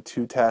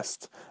VO2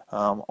 test,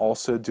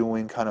 also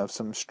doing kind of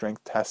some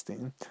strength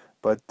testing.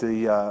 But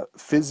the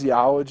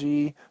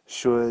physiology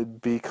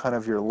should be kind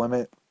of your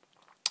limit,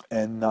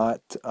 and not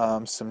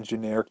some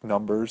generic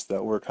numbers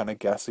that we're kind of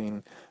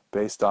guessing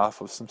based off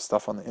of some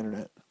stuff on the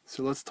internet.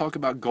 So let's talk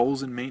about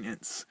goals and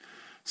maintenance.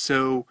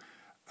 So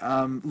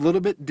a little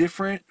bit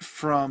different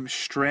from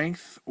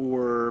strength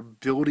or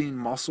building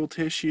muscle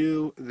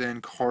tissue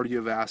than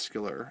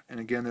cardiovascular. And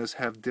again, those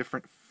have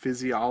different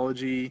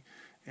physiology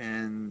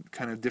and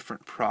kind of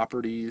different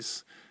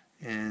properties.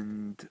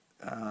 And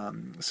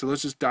so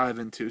let's just dive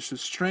into it. So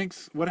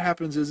strength, what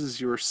happens is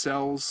your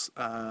cells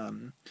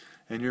and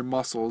your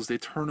muscles, they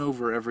turn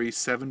over every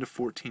 7 to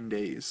 14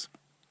 days.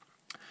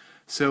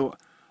 So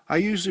I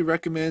usually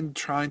recommend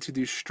trying to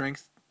do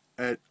strength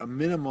at a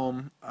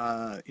minimum,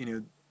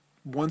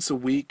 once a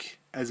week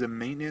as a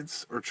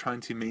maintenance, or trying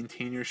to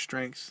maintain your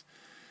strength,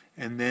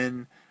 and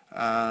then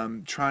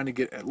trying to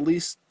get at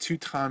least 2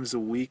 times a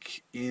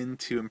week in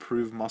to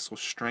improve muscle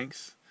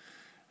strength,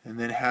 and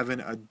then having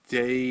a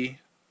day,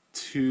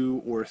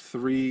 2 or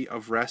 3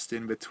 of rest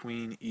in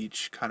between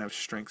each kind of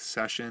strength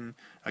session.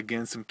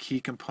 Again, some key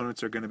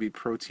components are going to be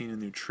protein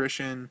and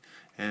nutrition,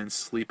 and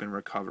sleep and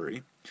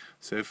recovery.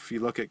 So if you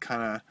look at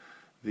kind of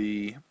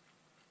the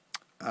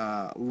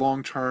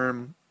long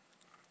term,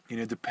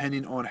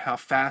 depending on how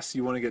fast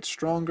you want to get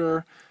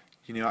stronger,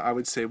 I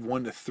would say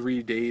 1 to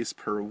 3 days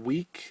per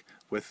week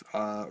with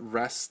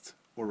rest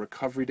or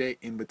recovery day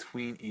in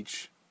between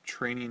each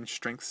training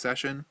strength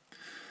session.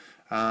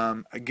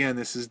 Again,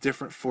 this is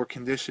different for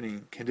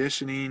conditioning.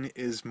 Conditioning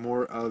is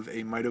more of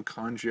a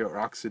mitochondria or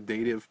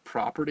oxidative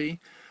property.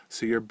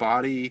 So your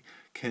body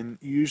can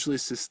usually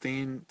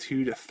sustain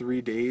 2 to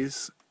 3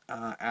 days.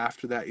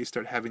 After that, you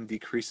start having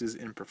decreases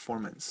in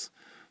performance.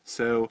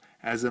 So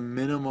as a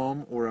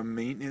minimum or a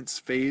maintenance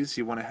phase,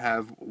 you want to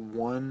have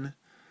 1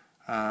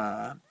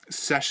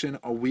 session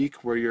a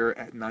week where you're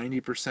at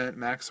 90%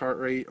 max heart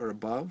rate or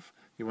above.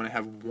 You want to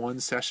have 1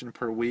 session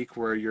per week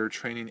where you're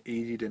training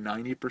 80 to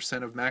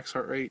 90% of max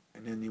heart rate,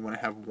 and then you want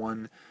to have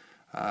 1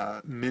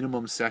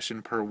 minimum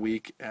session per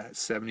week at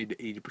 70 to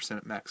 80%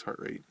 of max heart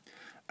rate.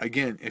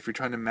 Again, if you're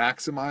trying to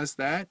maximize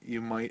that,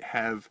 you might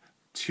have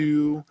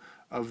 2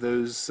 of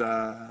those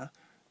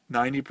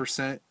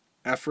 90%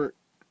 effort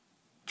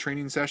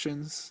training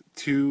sessions,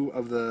 2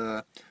 of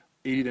the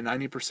 80 to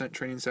 90%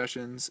 training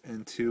sessions,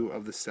 and 2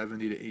 of the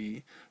 70 to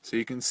 80. So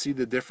you can see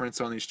the difference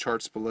on these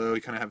charts below.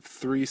 You kind of have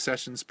 3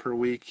 sessions per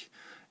week,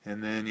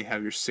 and then you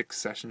have your 6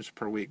 sessions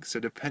per week. So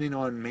depending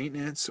on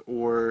maintenance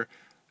or,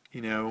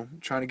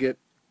 trying to get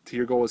to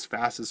your goal as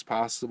fast as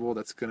possible,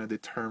 that's going to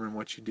determine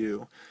what you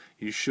do.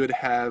 You should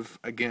have,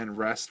 again,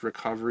 rest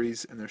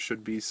recoveries, and there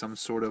should be some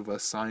sort of a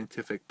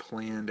scientific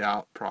planned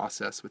out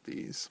process with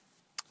these.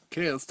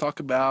 Okay, let's talk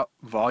about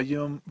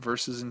volume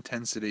versus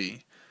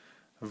intensity.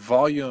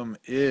 Volume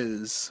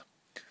is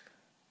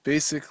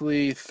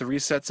basically 3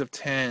 sets of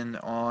 10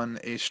 on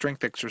a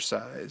strength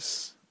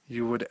exercise.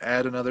 You would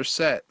add another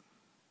set,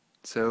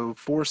 so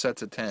 4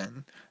 sets of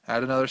 10.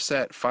 Add another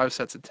set, 5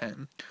 sets of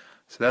 10.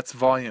 So that's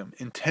volume.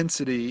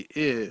 Intensity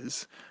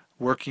is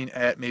working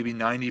at maybe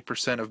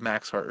 90% of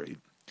max heart rate.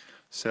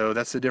 So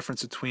that's the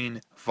difference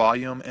between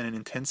volume and an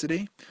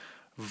intensity.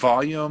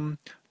 Volume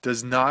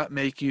does not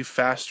make you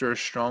faster or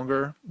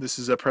stronger. This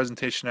is a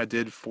presentation I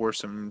did for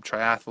some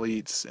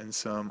triathletes and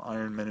some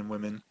Ironmen and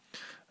women.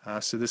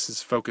 So this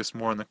is focused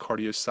more on the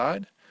cardio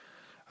side.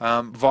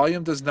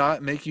 Volume does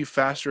not make you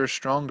faster or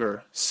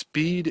stronger.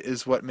 Speed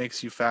is what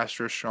makes you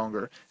faster or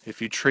stronger.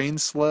 If you train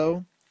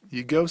slow,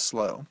 you go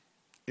slow.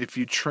 If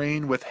you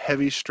train with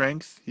heavy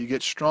strength, you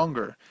get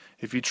stronger.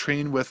 If you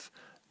train with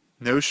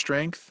no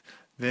strength,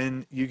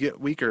 then you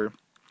get weaker.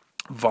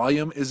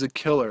 Volume is a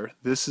killer.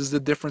 This is the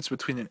difference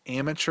between an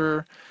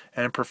amateur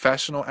and a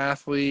professional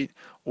athlete,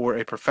 or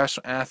a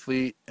professional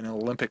athlete and an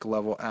Olympic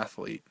level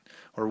athlete,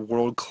 or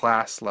world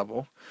class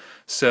level.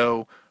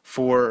 So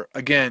for,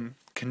 again,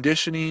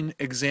 conditioning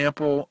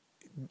example,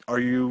 are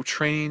you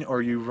training,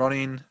 are you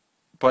running,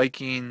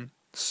 biking,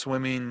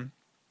 swimming,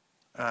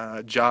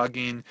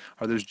 jogging?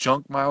 Are those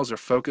junk miles or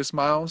focus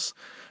miles?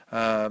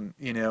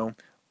 You know,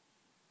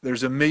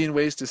 there's a million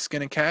ways to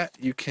skin a cat.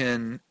 You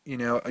can,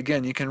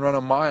 again, you can run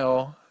a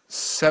mile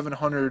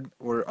 700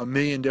 or a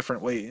million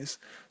different ways.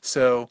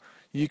 So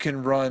you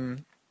can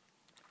run,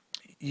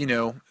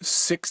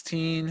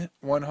 16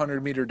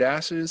 100-meter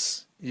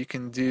dashes. You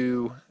can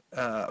do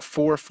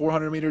four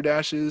 400-meter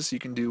dashes. You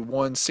can do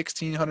one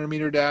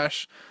 1600-meter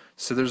dash.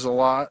 So there's a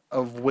lot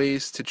of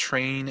ways to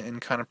train and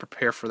kind of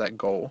prepare for that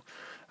goal.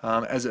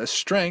 As a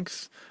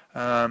strength,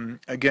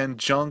 again,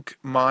 junk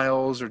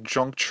miles or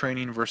junk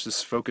training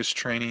versus focus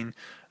training.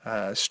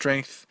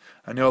 Strength,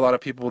 I know a lot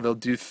of people, they'll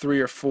do 3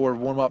 or 4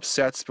 warm-up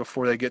sets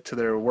before they get to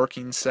their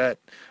working set.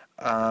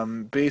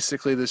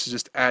 Basically, this is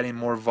just adding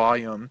more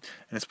volume,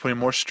 and it's putting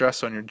more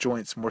stress on your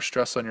joints, more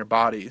stress on your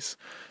bodies.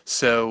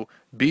 So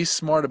be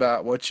smart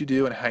about what you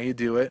do and how you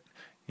do it.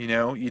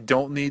 You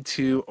don't need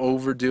to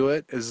overdo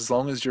it, as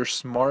long as you're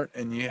smart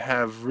and you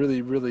have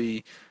really,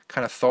 really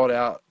kind of thought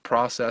out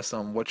process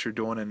on what you're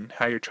doing and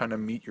how you're trying to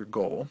meet your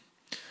goal.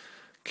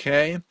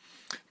 Okay?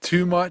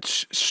 Too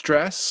much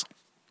stress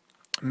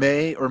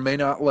may or may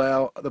not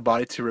allow the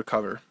body to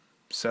recover.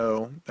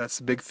 So that's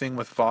the big thing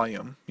with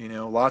volume.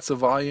 Lots of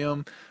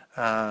volume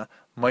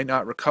might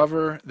not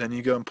recover. Then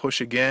you go and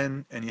push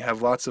again, and you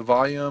have lots of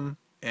volume,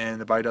 and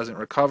the body doesn't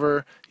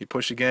recover. You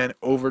push again.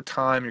 Over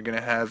time, you're going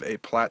to have a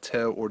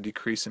plateau or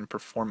decrease in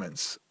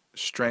performance,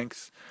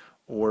 strength,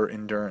 or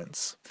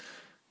endurance.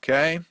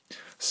 Okay?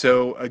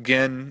 So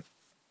again,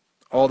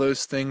 all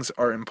those things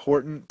are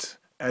important.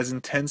 As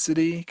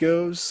intensity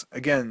goes,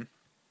 again,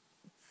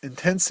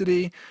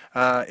 intensity,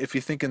 if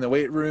you think in the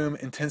weight room,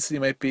 intensity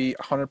might be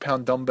a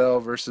 100-pound dumbbell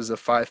versus a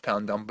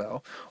 5-pound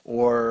dumbbell.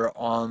 Or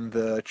on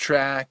the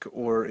track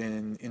or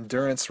in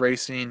endurance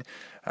racing,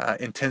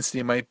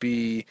 intensity might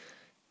be,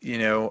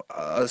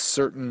 a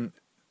certain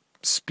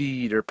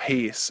speed or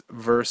pace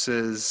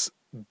versus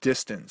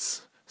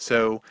distance.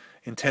 So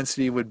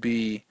intensity would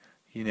be,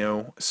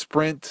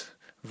 sprint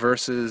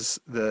versus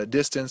the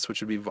distance, which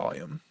would be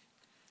volume.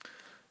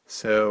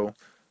 So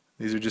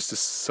these are just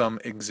some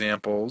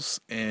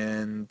examples,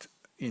 and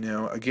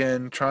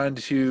again, trying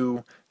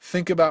to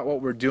think about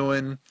what we're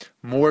doing.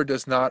 More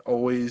does not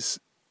always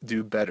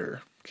do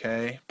better.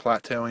 Okay,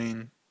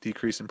 plateauing,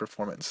 decrease in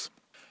performance.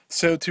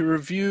 So to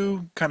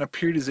review kind of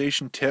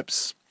periodization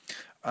tips,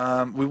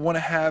 we want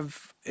to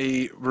have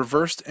a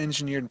reversed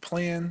engineered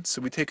plan.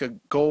 So we take a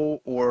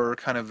goal or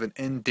kind of an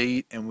end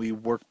date and we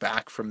work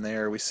back from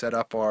there. We set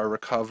up our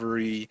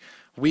recovery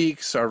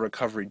weeks, our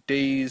recovery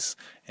days,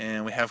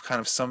 and we have kind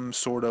of some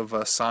sort of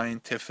a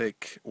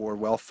scientific or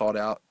well thought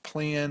out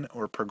plan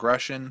or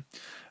progression.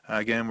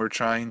 Again, we're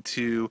trying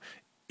to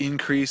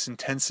increase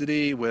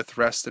intensity with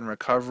rest and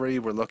recovery.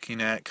 We're looking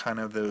at kind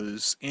of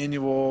those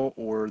annual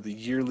or the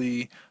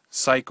yearly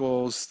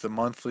cycles, the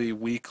monthly,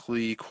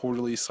 weekly,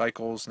 quarterly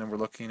cycles, and then we're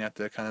looking at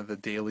the kind of the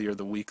daily or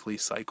the weekly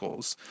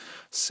cycles.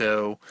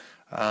 So,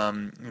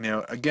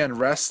 again,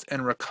 rest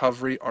and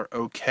recovery are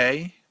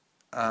okay.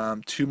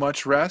 Too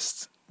much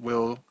rest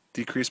will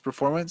decrease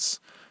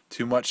performance.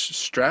 Too much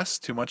stress,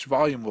 too much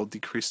volume will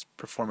decrease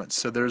performance.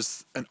 So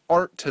there's an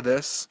art to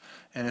this,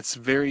 and it's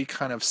very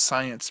kind of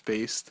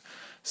science-based.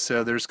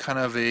 So there's kind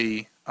of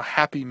a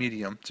happy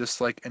medium, just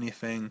like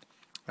anything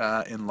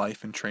in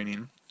life and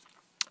training.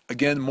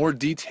 Again, more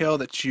detail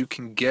that you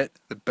can get,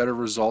 the better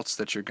results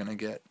that you're going to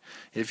get.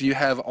 If you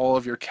have all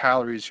of your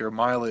calories, your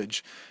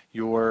mileage,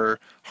 your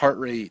heart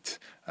rate,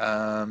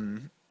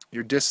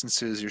 your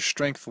distances, your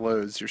strength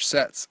loads, your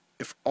sets,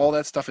 if all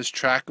that stuff is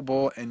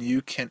trackable and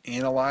you can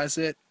analyze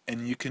it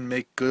and you can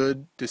make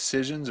good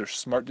decisions or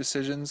smart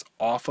decisions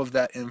off of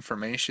that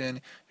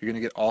information, you're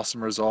going to get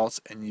awesome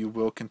results and you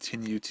will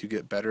continue to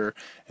get better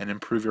and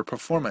improve your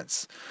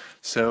performance.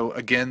 So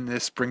again,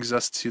 this brings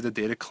us to the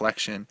data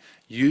collection.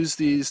 Use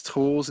these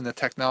tools and the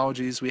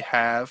technologies we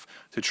have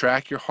to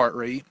track your heart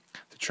rate,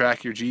 to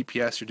track your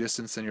GPS, your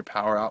distance, and your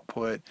power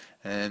output,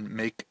 and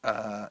make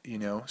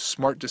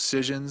smart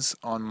decisions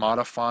on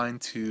modifying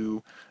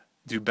to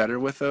do better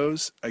with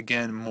those.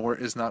 Again, more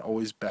is not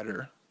always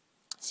better.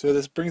 So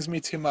this brings me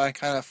to my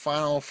kind of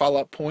final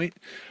follow-up point.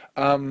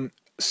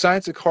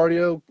 Science of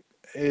Cardio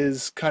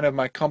is kind of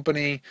my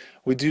company.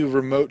 We do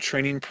remote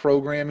training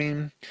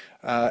programming.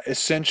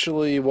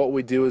 Essentially what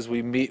we do is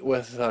we meet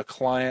with a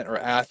client or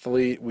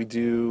athlete. We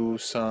do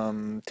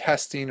some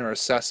testing or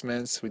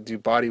assessments. We do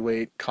body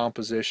weight,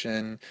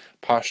 composition,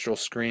 postural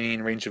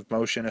screening, range of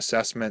motion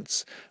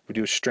assessments. We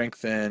do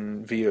strength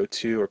and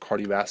VO2 or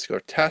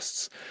cardiovascular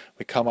tests.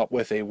 We come up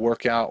with a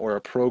workout or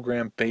a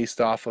program based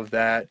off of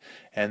that,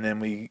 and then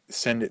we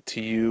send it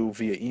to you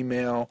via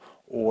email,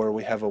 or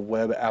we have a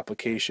web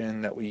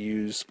application that we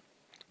use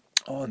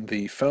on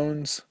the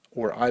phones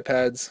or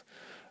iPads.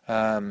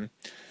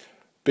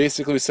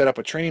 Basically, we set up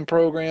a training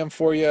program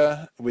for you.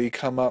 We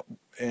come up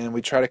and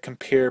we try to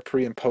compare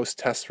pre and post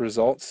test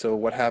results. So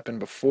what happened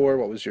before,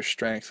 what was your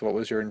strengths, what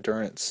was your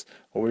endurance,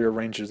 what were your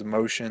ranges of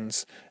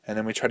motions, and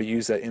then we try to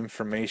use that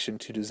information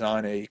to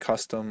design a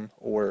custom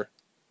or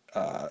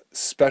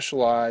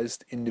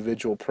specialized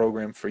individual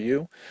program for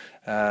you.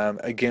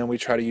 Again, we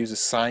try to use a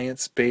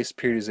science-based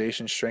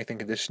periodization strength and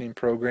conditioning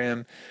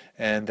program,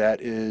 and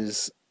that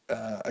is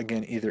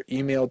again either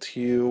emailed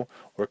to you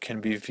or can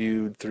be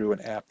viewed through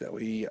an app that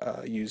we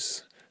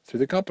use through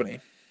the company.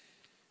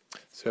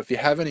 So if you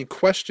have any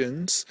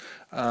questions,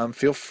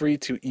 feel free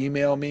to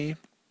email me.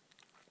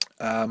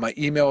 My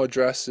email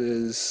address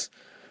is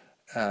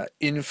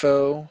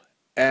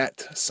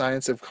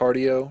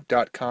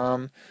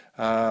info@scienceofcardio.com.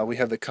 We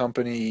have the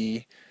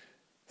company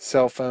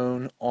cell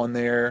phone on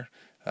there.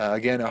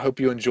 Again, I hope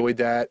you enjoyed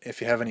that.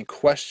 If you have any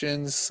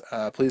questions,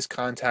 please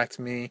contact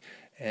me.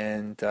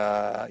 And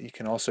you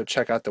can also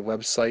check out the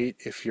website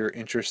if you're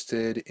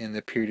interested in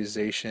the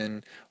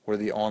periodization or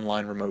the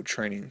online remote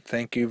training.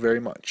 Thank you very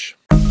much.